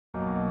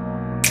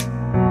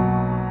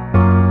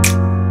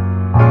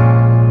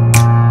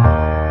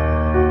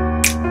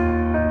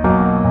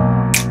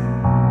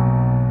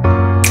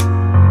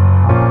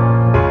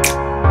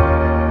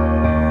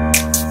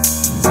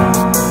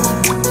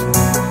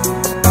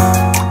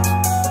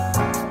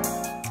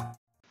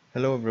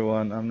Hello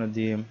everyone, I'm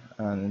Nadim,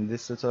 and in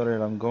this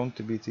tutorial I'm going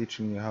to be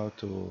teaching you how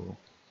to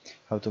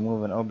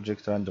move an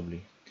object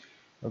randomly.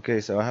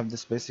 Okay, so I have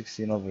this basic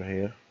scene over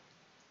here.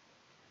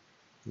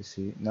 You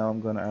see, now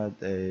I'm gonna add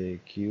a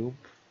cube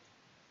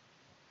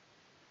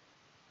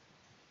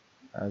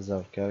as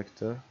our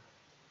character.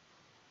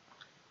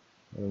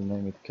 We'll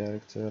name it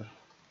character,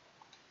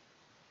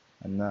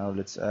 and now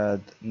let's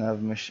add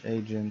nav mesh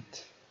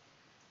agent.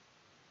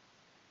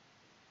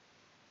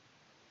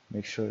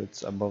 Make sure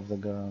it's above the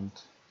ground.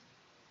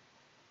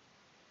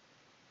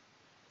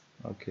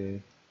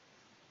 Okay,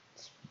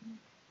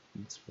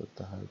 let's put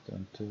the height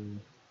onto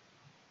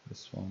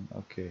this one.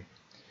 Okay,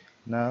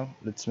 now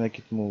let's make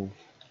it move.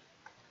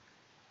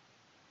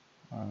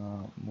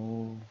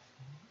 Move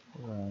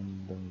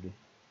randomly.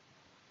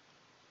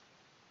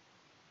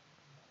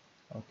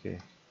 Okay.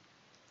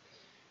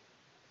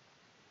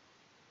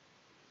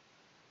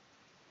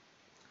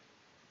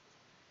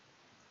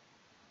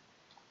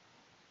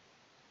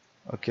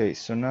 Okay,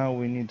 so now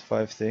we need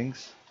 5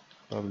 things: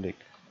 public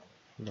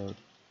float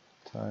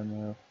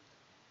timer,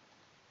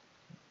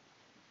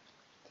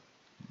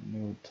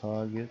 new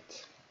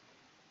target,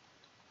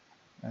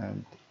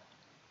 and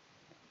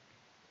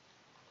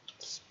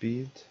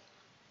speed,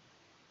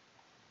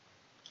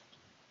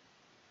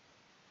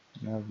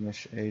 nav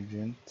mesh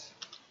agent,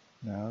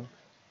 nav,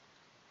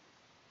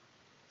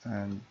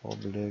 and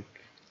public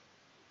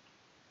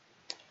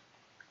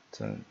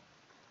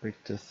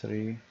vector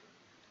 3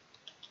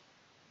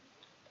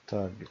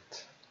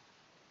 target.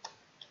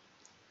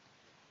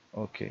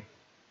 Okay,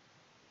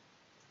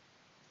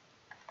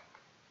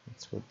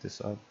 let's put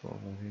this up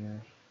over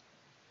here.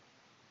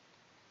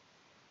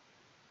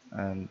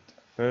 And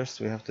first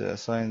we have to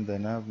assign the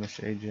nav mesh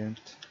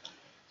agent.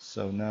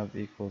 So nav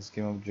equals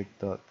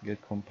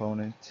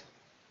GameObject.getComponent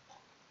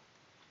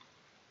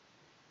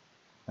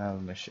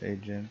nav mesh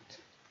agent,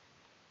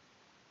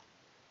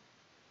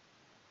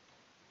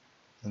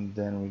 and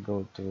then we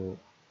go to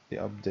the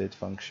update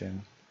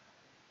function.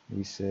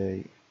 We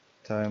say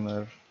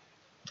timer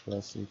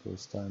plus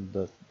equals time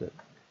dot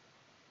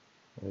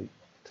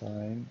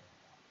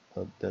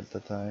delta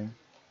time,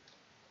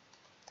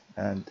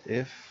 and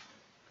if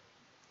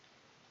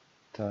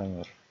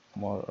timer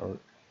more or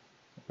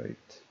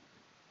wait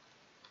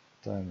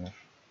timer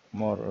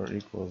more or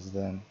equals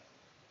than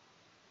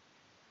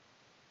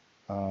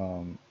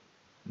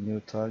new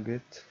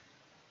target,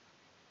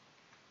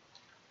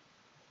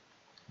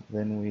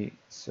 then we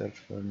search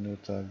for new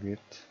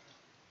target.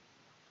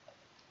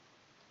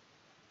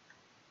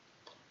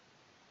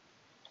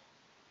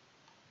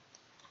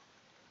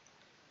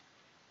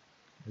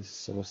 This is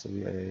supposed to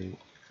be a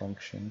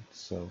function,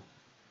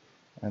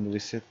 and we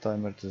set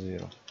timer to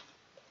 0.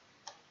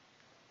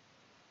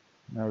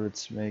 Now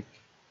let's make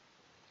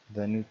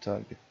the new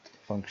target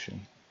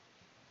function.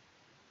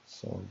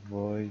 So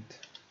void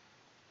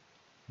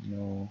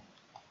no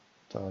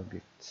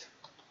target.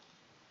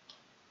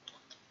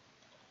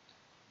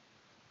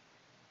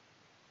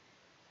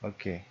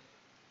 Okay,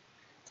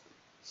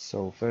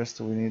 so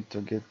first we need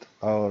to get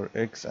our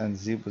x and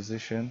z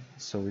position,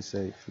 so we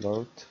say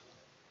float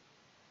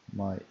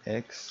my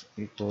x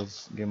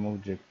equals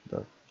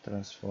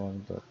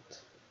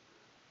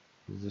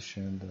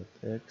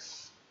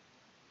GameObject.transform.position.x,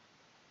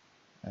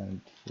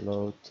 and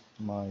float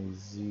my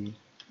z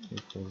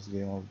equals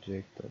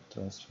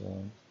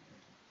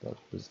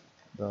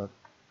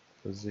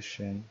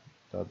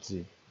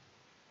GameObject.transform.position.z.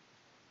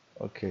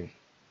 Okay,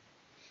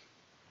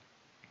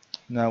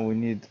 now we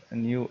need a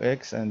new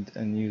x and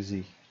a new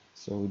z,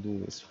 so we do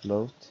this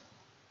float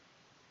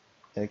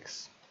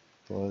x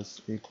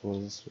plus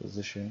equals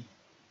position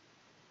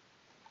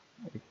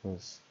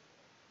equals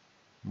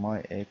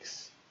my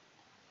x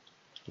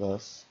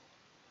plus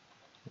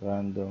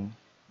random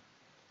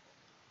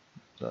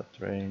dot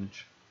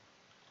range,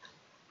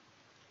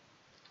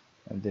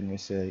 and then we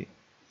say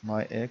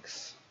my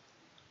x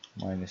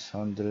minus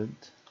 100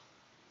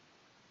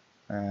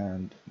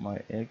 and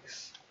my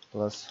x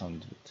plus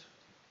 100,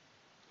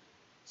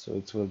 so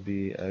it will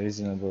be a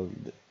reasonable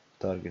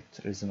target,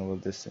 reasonable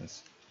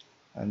distance.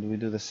 And we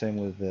do the same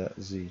with the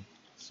z,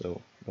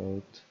 so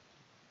float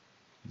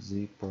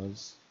z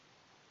plus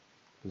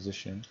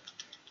position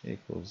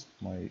equals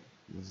my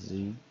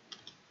z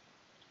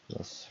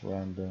plus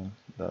random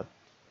dot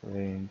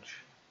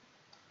range,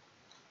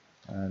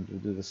 and we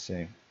do the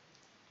same,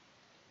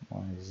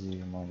 my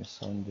z minus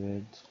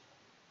 100,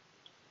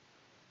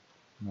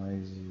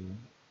 my z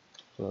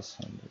plus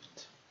 100.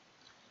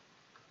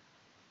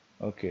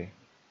 Okay,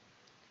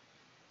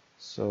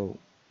 so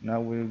now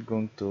we're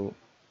going to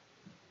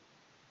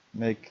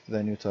make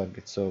the new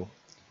target. So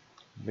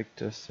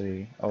vector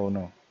 3, oh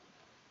no,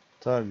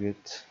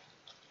 target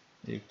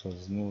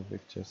equals new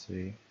vector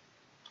 3,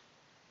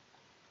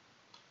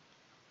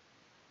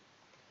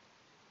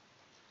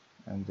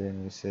 and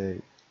then we say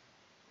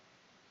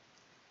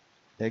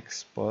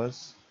x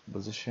pause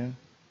position,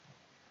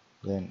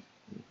 then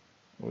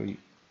we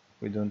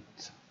don't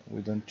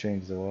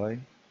change the y,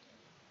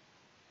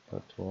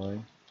 but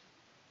y,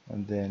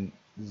 and then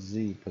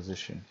z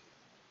position.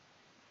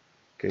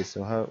 Okay,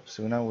 so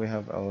now we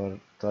have our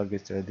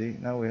target ready.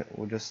 Now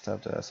we just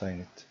have to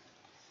assign it.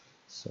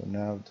 So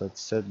now that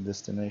set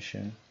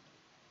destination,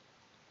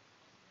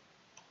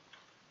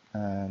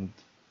 and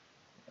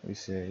we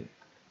say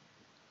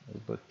we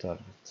put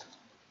target.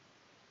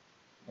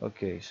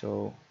 Okay,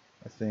 so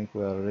I think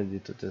we are ready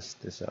to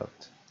test this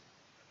out.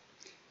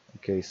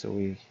 Okay, so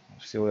we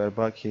are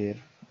back here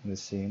in the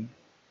scene.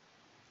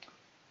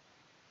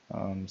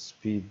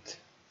 Speed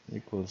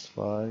equals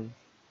 5.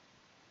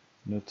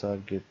 New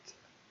target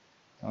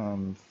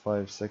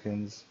 5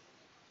 seconds.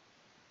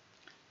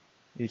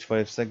 Each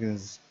 5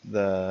 seconds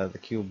the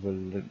cube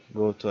will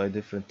go to a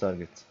different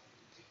target.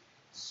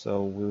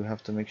 So we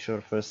have to make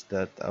sure first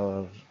that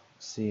our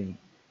scene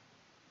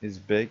is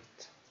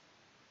baked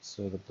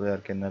so the player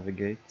can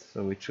navigate.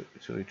 So we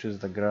choose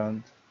the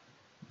ground,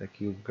 the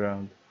cube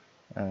ground,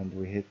 and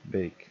we hit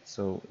bake.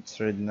 So it's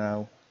ready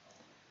now,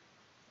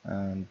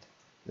 and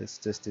let's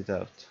test it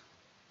out.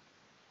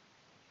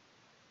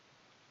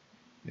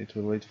 It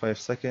will wait 5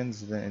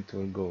 seconds, then it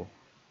will go.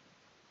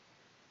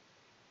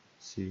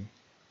 See?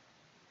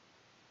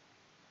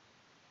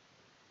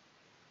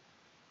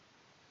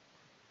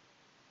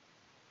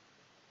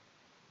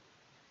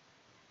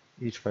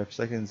 Each 5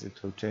 seconds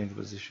it will change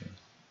position.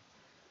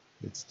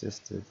 Let's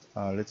test it.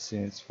 Let's see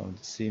it from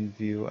the scene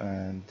view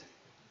and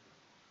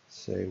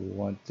say we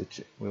want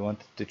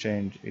it to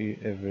change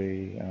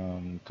every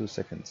 2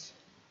 seconds.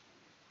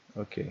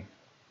 Okay.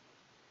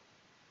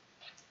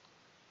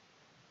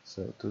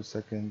 So 2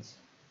 seconds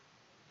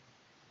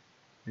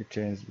it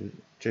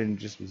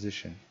changes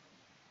position.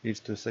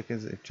 Each 2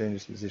 seconds it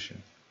changes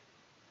position.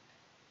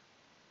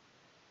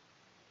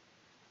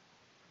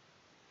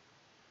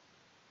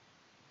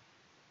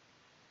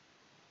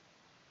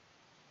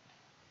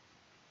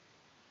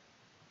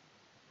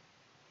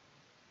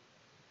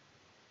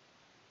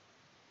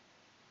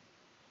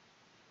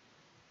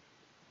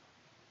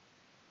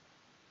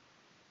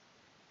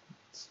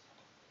 It's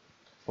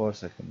 4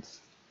 seconds.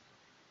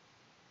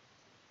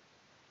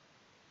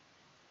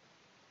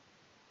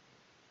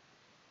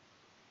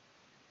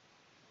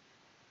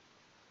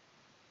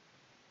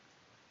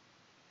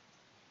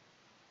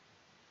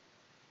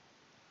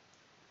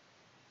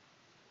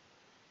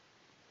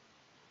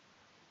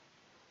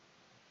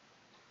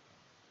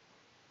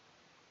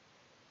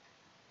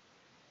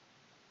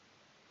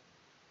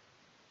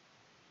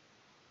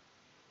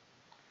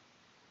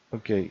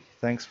 Okay,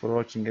 thanks for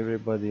watching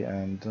everybody,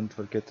 and don't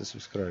forget to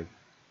subscribe.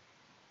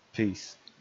 Peace.